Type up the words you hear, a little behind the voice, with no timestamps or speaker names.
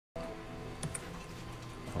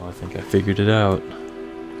Oh, I think I figured it out.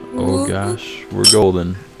 Oh gosh, we're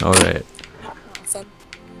golden. Alright. Awesome.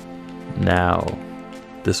 Now,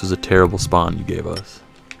 this was a terrible spawn you gave us.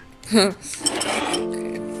 Okay.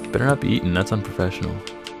 Better not be eaten, that's unprofessional.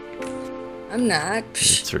 I'm not.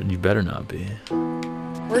 You better not be.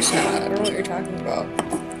 Of course not. I don't know what you're talking about.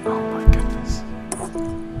 Oh my goodness.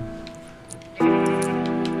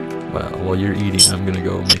 Well, while you're eating, I'm gonna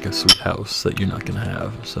go make a sweet house that you're not gonna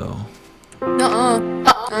have, so... Nuh-uh.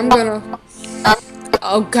 I'm gonna...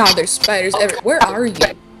 Oh god, there's spiders everywhere. Where are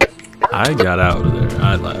you? I got out of there.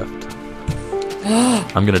 I left.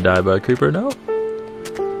 I'm gonna die by a creeper? No.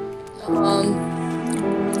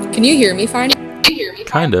 Can you hear me fine?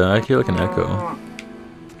 Kinda. I hear like an echo.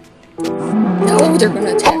 No, they're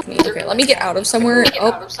gonna attack me. Okay, let me get out of somewhere.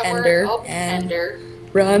 Oh, Ender. And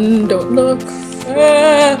run, don't look.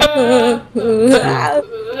 I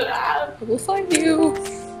will find you.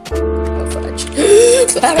 Oh, fudge.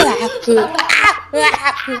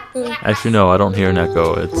 Actually, no. I don't hear an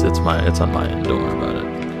echo. It's on my end. Don't worry about it.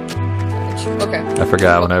 Okay. I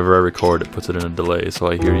forgot. Whenever I record, it puts it in a delay, so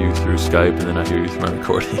I hear you through Skype, and then I hear you through my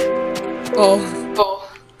recording. Oh,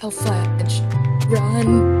 fudge.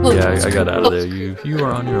 Run. Oh, Yeah, I got out of there. You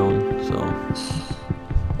are on your own. So.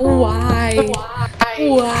 Why?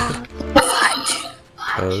 Fudge.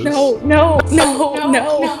 No.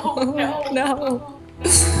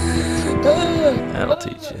 That'll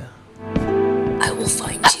teach you. I will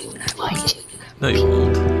find you and I will kill you. No, you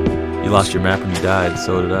won't. You lost your map when you died,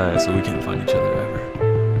 so did I, so we can't find each other ever.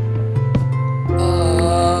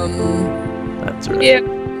 That's right. Yeah,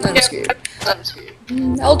 I'm scared.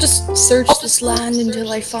 I'll just search this land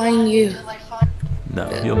until I find you. No,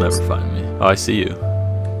 you'll never find me. Oh, I see you.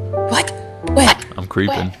 What? Where? I'm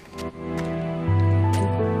creeping.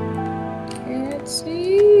 Can't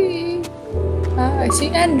see. I see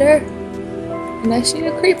Ender. And I see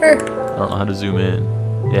a creeper. I don't know how to zoom in.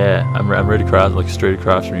 Yeah, I'm ready across, like straight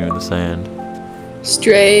across from you in the sand. I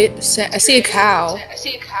see a cow.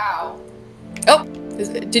 Oh,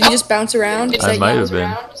 did you just bounce around? I might have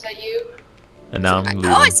been. And now I'm losing.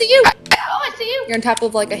 Oh, I see you! You're on top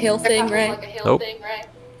of like a hill thing, right? Nope.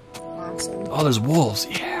 Awesome. Oh, there's wolves.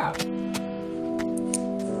 Yeah.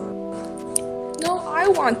 No, I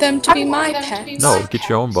want them to be my pets. No, get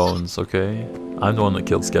your own bones, okay? I'm the one that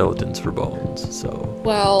killed skeletons for bones, so...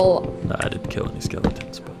 Well... No, I didn't kill any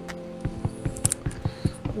skeletons, but...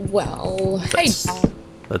 Well... Hey!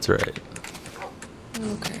 That's right.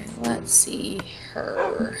 Okay, let's see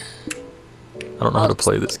her. I don't know how to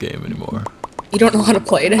play this game anymore. You don't know how to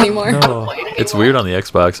play it anymore? No, it's weird on the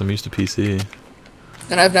Xbox. I'm used to PC.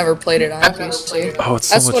 And I've never played it on PC. Oh, it's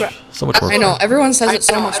so much more I know, fun. everyone says it's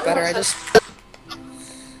so much better, I just...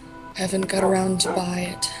 haven't got around to buy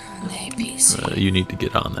it on the PC. You need to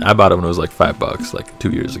get on that. I bought it when it was like $5, like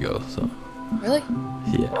 2 years ago, so... Really?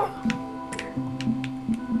 Yeah.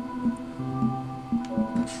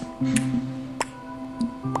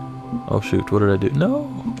 Oh shoot, what did I do? No!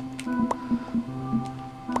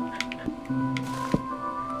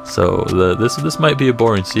 So, this might be a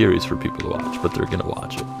boring series for people to watch, but they're gonna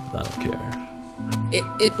watch it. I don't care.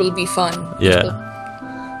 It will be fun. Yeah.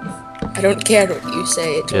 I don't care what you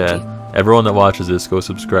say, it will be. Everyone that watches this, go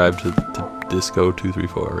subscribe to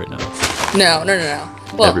Disco234 right now. No.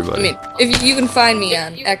 Well, Everybody. I mean, if you can find me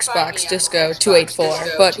on Xbox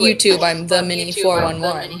Disco284, but YouTube I'm the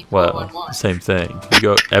Mini411. Well, same thing.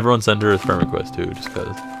 Everyone send her a friend request too, just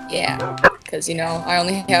cause. Yeah, because you know I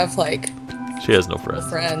only have like. She has no friends.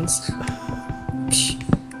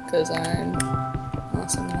 Because I'm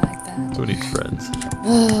awesome like that. Who needs friends?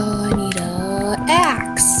 Oh, I need a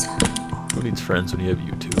axe. Who needs friends when you have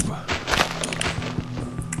YouTube?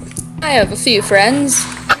 I have a few friends.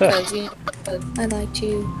 Because I like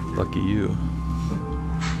to. Lucky you.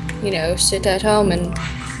 You know, sit at home and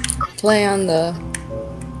play on the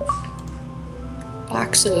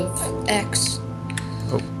box of X.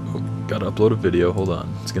 Oh, gotta upload a video. Hold on.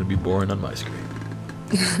 It's gonna be boring on my screen.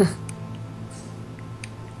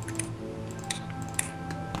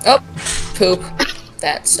 Oh, poop.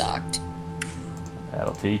 That sucked.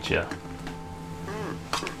 That'll teach you.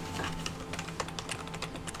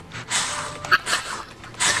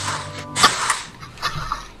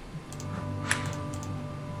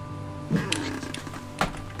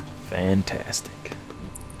 Fantastic.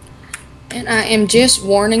 And I am just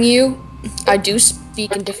warning you, I do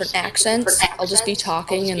speak in different accents. I'll just be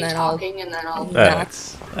talking and then I'll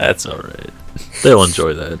That's alright. They'll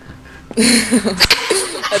enjoy that.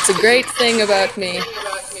 That's a great thing about me.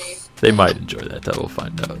 They might enjoy that. We'll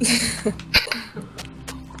find out.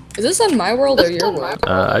 Is this on my world or your world?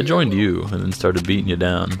 I joined you and then started beating you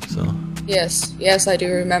down, so... Yes, yes, I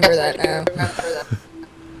do remember that now.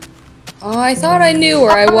 Oh, I thought I knew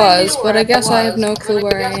where I was, but I guess I have no clue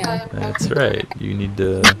where I am. That's right. You need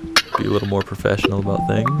to be a little more professional about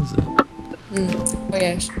things. Oh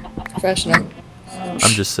yes, professional. I'm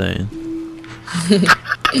just saying.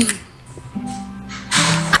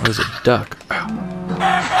 There's a duck.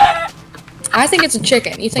 I think it's a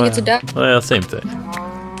chicken. You think it's a duck? Well, same thing.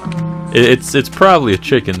 It's probably a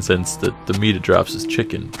chicken since the meat it drops is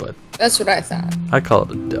chicken, but That's what I thought. I call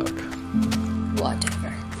it a duck.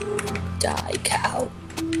 Whatever. Die, cow.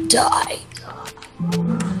 Die.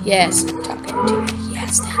 Yes, I'm talking to you.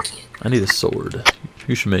 Yes, thank you. I need a sword.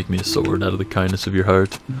 You should make me a sword out of the kindness of your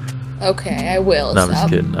heart. Okay, I will. No, I'm just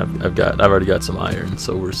kidding. I've already got some iron,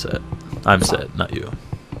 so we're set. I'm set, not you.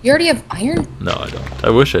 You already have iron? No, I don't. I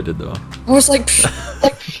wish I did though. I was like,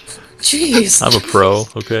 jeez. I'm a pro,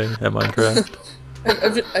 okay, at Minecraft.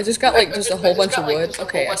 I just got like just a whole bunch of wood.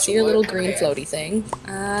 Okay, I see your little green floaty thing.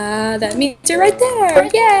 That means you're right there.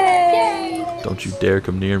 Yay! Don't you dare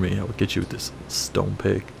come near me. I will get you with this stone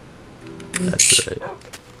pig. That's right.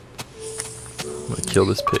 I'm gonna kill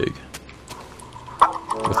this pig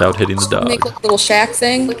without hitting the dog. Make a little shack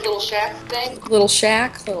thing. Little shack. Little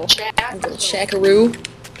shackaroo.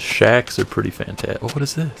 Shacks are pretty fantastic. Oh, what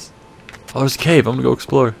is this? Oh, there's a cave. I'm gonna go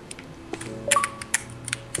explore.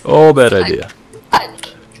 Oh, bad idea.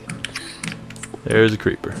 There's a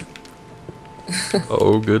creeper.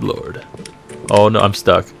 Oh, good lord. Oh, no, I'm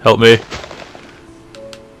stuck. Help me.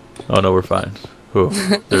 Oh, no, we're fine. Whew.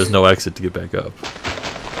 There's no exit to get back up.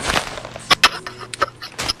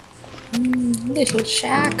 Little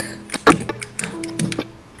shack.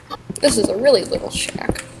 This is a really little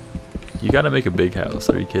shack. You gotta make a big house.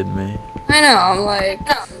 Are you kidding me? I know, I'm like,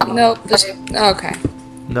 nope, just, okay.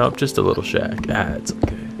 Nope, just a little shack. Ah, it's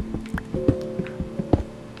okay.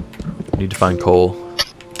 Need to find coal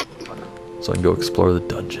so I can go explore the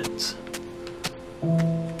dungeons.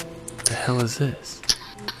 What the hell is this?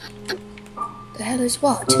 The hell is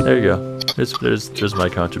what? There you go. There's my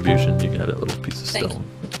contribution. You got a little piece of stone.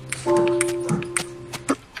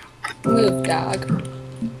 Move, dog.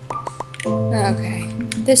 Okay.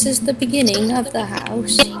 This is the beginning of the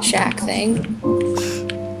house. Shack thing.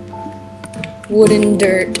 Wooden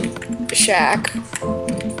dirt shack.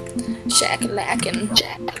 Shack-a-lackin'.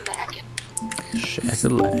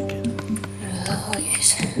 Shack-a-lackin'. Oh,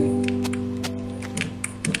 yes.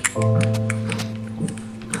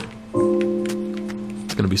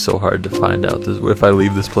 It's gonna be so hard to find out this. If I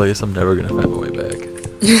leave this place, I'm never gonna find my way back.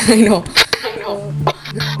 I know.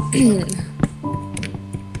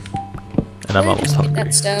 And I'm almost hungry.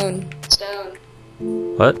 That stone.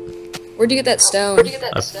 What? Where'd you get that stone?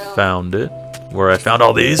 I found it. Where I found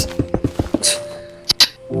all these?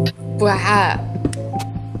 Blah.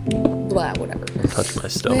 Blah, whatever. Don't touch my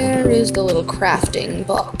stone. Where is the little crafting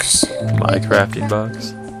box? My crafting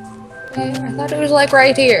box? I thought it was like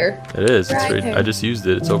right here. It is. It's Right right. here. I just used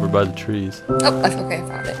it. It's over by the trees. Oh, okay, I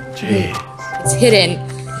found it. Jeez. It's hidden.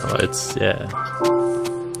 Oh, it's yeah.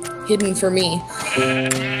 Hidden for me. I'm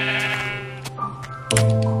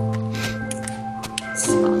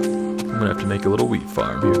gonna have to make a little wheat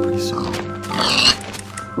farm here pretty soon.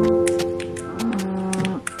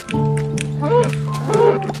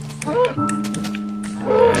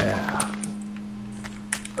 Yeah.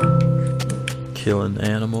 Killing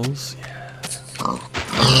animals. Yeah.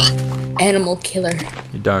 Animal killer.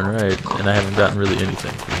 You're darn right. And I haven't gotten really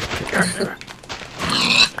anything from this.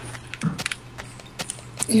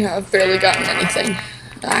 Yeah, I've barely gotten anything.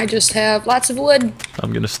 I just have lots of wood.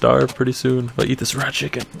 I'm gonna starve pretty soon if I eat this raw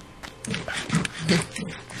chicken.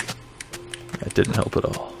 That didn't help at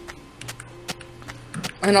all.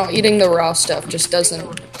 I know, eating the raw stuff just doesn't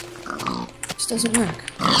work.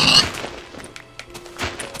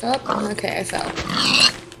 Oh, okay, I fell.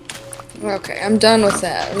 Okay, I'm done with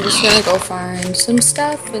that. I'm just gonna go find some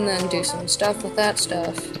stuff and then do some stuff with that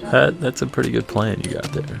stuff. That's a pretty good plan you got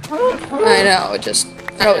there. I know, it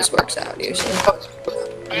always works out usually.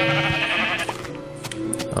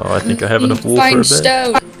 Oh, I think I have enough wool for a Find bed.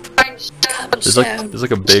 stone. There's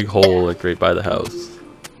like a big hole like right by the house.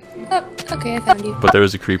 Oh, okay, I found you. But there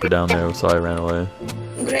was a creeper down there, so I ran away.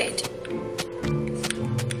 Great.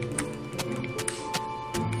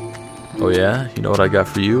 Oh yeah? You know what I got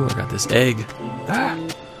for you? I got this egg. Ah.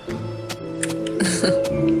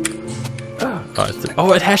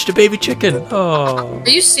 Oh, it hatched a baby chicken. Oh. Are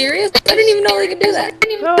you serious? I didn't even know they could do that.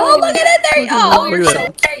 No. Oh, look at it there! Oh, you're Look so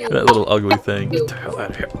at that. That little ugly thing. Get the hell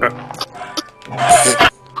out of here.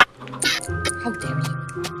 How dare you?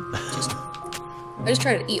 I just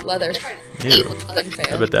tried to eat leather. Ew. And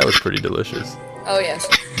failed. I bet that was pretty delicious. Oh, yes.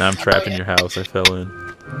 Now I'm trapped in your house. I fell in.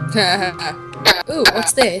 Ooh,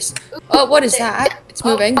 what's this? Oh, what is that? It's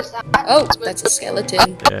moving. Oh, that's a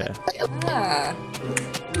skeleton. Yeah. Ah.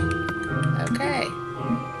 Okay.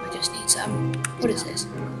 I just need some. What is this?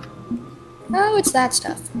 Oh, it's that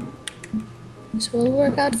stuff. This will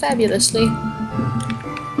work out fabulously.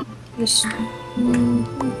 Just... How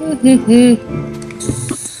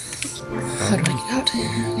do I get out?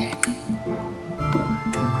 Okay.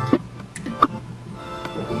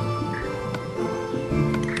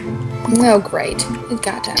 Oh, great. It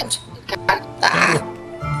got out. Ah!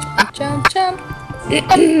 Jump, jump, jump.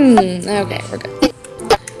 Okay, we're good.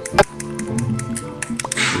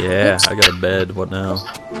 Yeah, I got a bed. What now?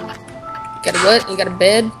 Got a what? You got a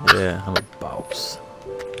bed? Yeah, I'm a boss.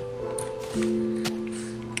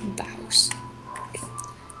 Bouse.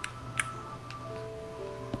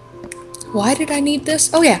 Why did I need this?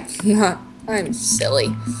 Oh yeah. I'm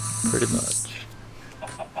silly. Pretty much.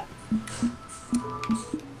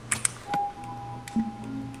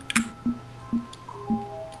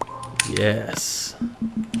 Yes.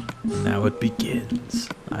 Now it begins.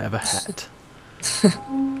 I have a hat.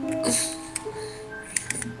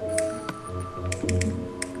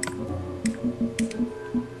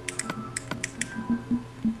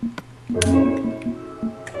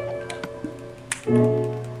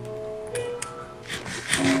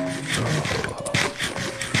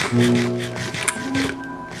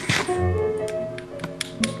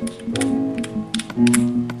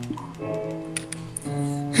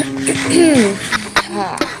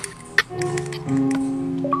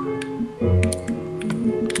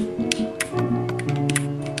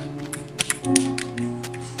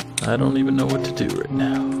 I don't even know what to do right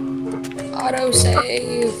now.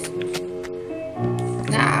 Autosave.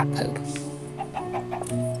 Nah, poop.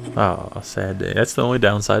 Oh, sad day. That's the only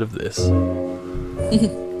downside of this.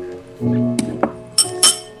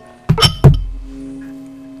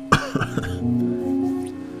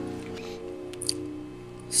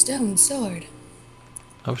 Stone sword.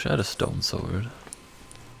 I wish I had a stone sword.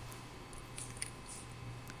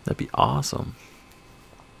 That'd be awesome.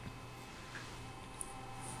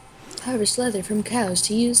 Harvest leather from cows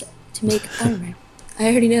to use to make armor. I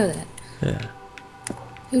already know that. Yeah.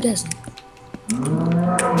 Who doesn't?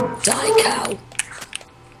 Die, cow!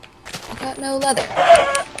 I got no leather.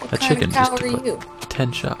 What That kind chicken of cow just are took you? like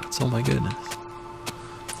 10 shots. Oh my goodness.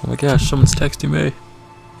 Oh my gosh, someone's texting me.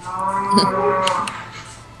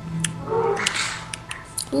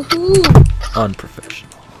 Woohoo!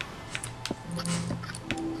 Unprofessional.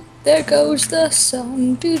 There goes the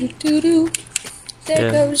sun. Doo doo doo doo. There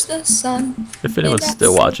Yeah. goes the sun. If anyone's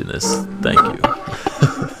still watching this, thank you.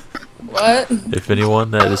 What? If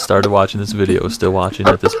anyone that has started watching this video is still watching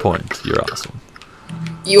at this point, you're awesome.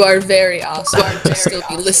 You are very awesome to still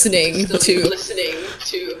be listening to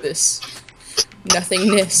this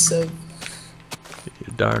nothingness of...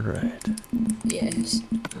 You're darn right. Yes.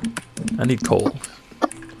 I need coal.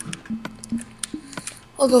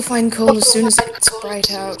 I'll go find coal as soon as it gets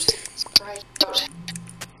bright out.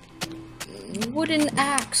 Wooden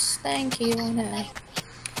axe. Thank you, Anna.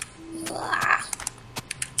 Need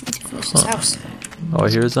to finish this house. Oh, I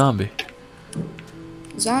hear a zombie.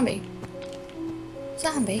 Zombie.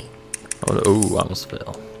 Zombie. Oh, no. Ooh, I almost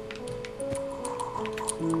fell.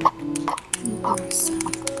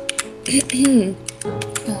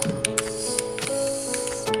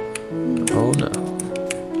 Oh no.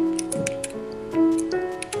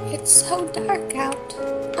 It's so dark out.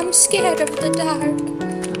 I'm scared of the dark.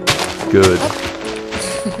 Good.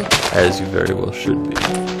 As you very well should be.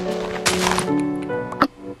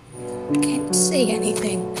 Can't see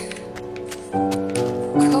anything.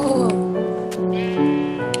 Coal.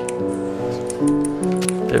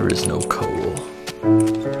 There is no coal.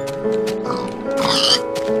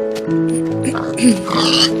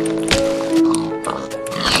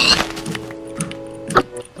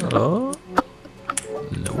 Oh?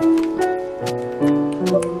 Nope.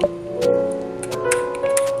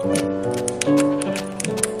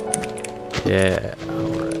 Yeah.